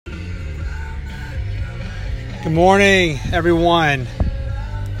Good morning, everyone.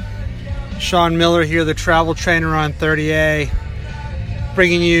 Sean Miller here, the travel trainer on 30A,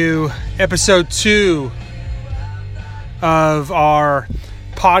 bringing you episode 2 of our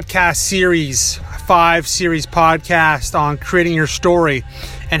podcast series, 5-series podcast on creating your story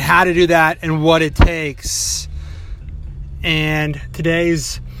and how to do that and what it takes. And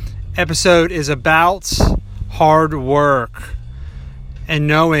today's episode is about hard work and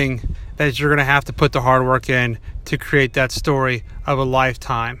knowing that you're going to have to put the hard work in to create that story of a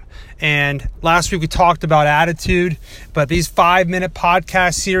lifetime. And last week we talked about attitude, but these 5-minute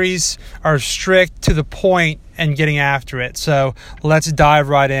podcast series are strict to the point and getting after it. So let's dive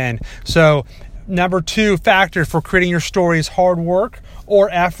right in. So number 2 factor for creating your story is hard work or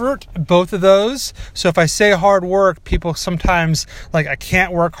effort, both of those. So if I say hard work, people sometimes I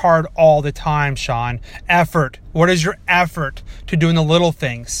can't work hard all the time, Sean. Effort. What is your effort to doing the little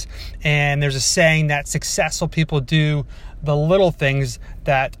things? And there's a saying that successful people do the little things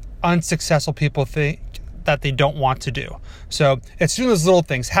that unsuccessful people think that they don't want to do. So it's doing those little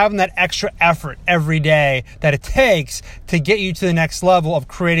things, having that extra effort every day that it takes to get you to the next level of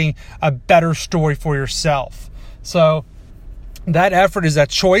creating a better story for yourself. So that effort is that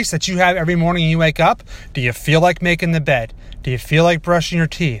choice that you have every morning you wake up. Do you feel like making the bed? Do you feel like brushing your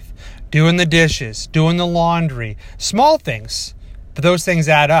teeth? Doing the dishes? Doing the laundry? Small things, but those things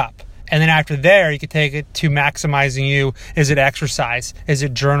add up. And then after there, you can take it to maximizing you. Is it exercise? Is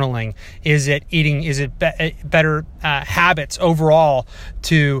it journaling? Is it eating? Is it better habits overall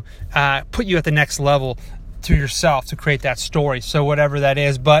to put you at the next level to yourself to create that story? So whatever that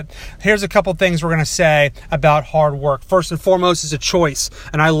is. But here's a couple things we're going to say about hard work. First and foremost is a choice.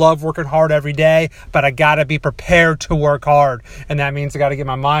 And I love working hard every day, but I got to be prepared to work hard. And that means I got to get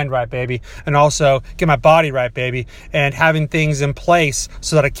my mind right, baby. And also get my body right, baby. And having things in place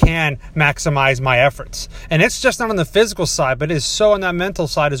so that I can maximize my efforts. And it's just not on the physical side, but it is so on that mental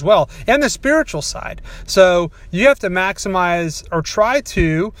side as well. And the spiritual side. So you have to maximize or try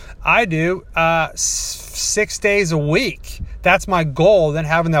to, I do, 6 days a week. That's my goal. Then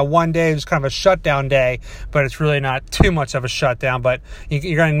having that one day is kind of a shutdown day, but it's really not too much of a shutdown, but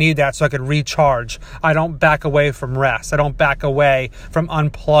you're going to need that so I could recharge. I don't back away from rest. I don't back away from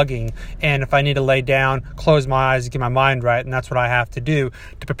unplugging. And if I need to lay down, close my eyes and get my mind right, and that's what I have to do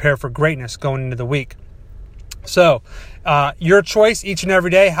to prepare for greatness going into the week. So your choice each and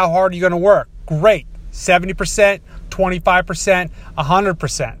every day. How hard are you going to work? Great. 70%, 25%,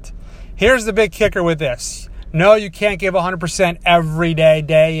 100%. Here's the big kicker with this. No, you can't give 100% every day,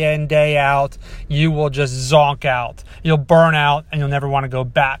 day in, day out. You will just zonk out. You'll burn out and you'll never want to go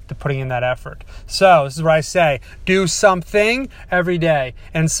back to putting in that effort. So this is what I say. Do something every day.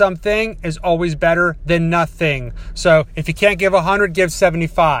 And something is always better than nothing. So if you can't give 100, give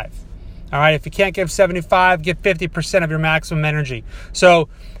 75. All right. If you can't give 75, give 50% of your maximum energy. So,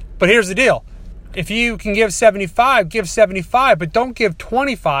 but here's the deal. If you can give 75, give 75, but don't give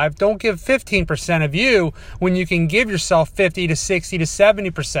 25. Don't give 15% of you when you can give yourself 50 to 60 to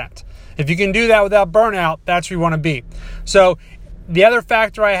 70%. If you can do that without burnout, that's where you want to be. So the other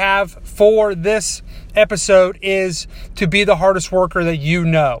factor I have for this episode is to be the hardest worker that you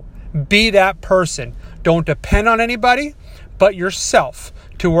know. Be that person. Don't depend on anybody but yourself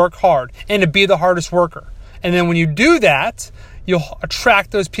to work hard and to be the hardest worker. And then when you do that, you'll attract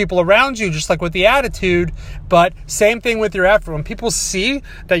those people around you, just like with the attitude, but same thing with your effort. When people see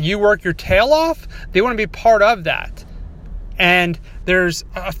that you work your tail off, they want to be part of that. And there's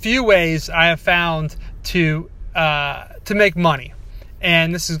a few ways I have found to make money.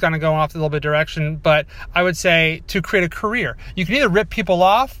 And this is going to go off a little bit direction, but I would say to create a career. You can either rip people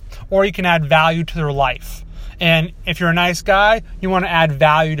off or you can add value to their life. And if you're a nice guy, you want to add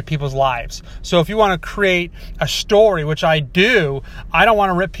value to people's lives. So if you want to create a story, which I do, I don't want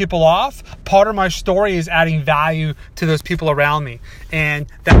to rip people off. Part of my story is adding value to those people around me. And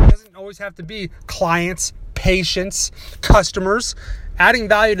that doesn't always have to be clients, patients, customers. Adding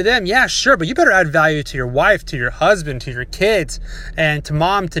value to them, yeah, sure, but you better add value to your wife, to your husband, to your kids, and to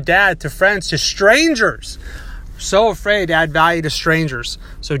mom, to dad, to friends, to strangers. So afraid to add value to strangers.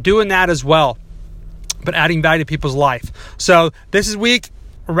 So doing that as well, but adding value to people's life. So this is week.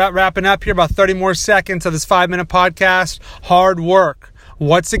 We're wrapping up here, about 30 more seconds of this 5-minute podcast. Hard work.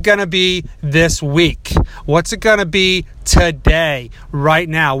 What's it going to be this week? What's it going to be today, right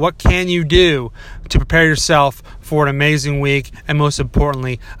now? What can you do to prepare yourself for an amazing week and, most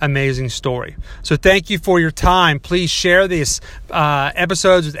importantly, amazing story? So thank you for your time. Please share these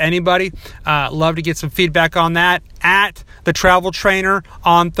episodes with anybody. Love to get some feedback on that at The Travel Trainer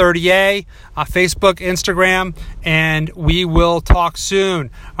on 30A, Facebook, Instagram, and we will talk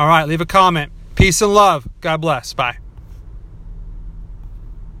soon. All right, leave a comment. Peace and love. God bless. Bye.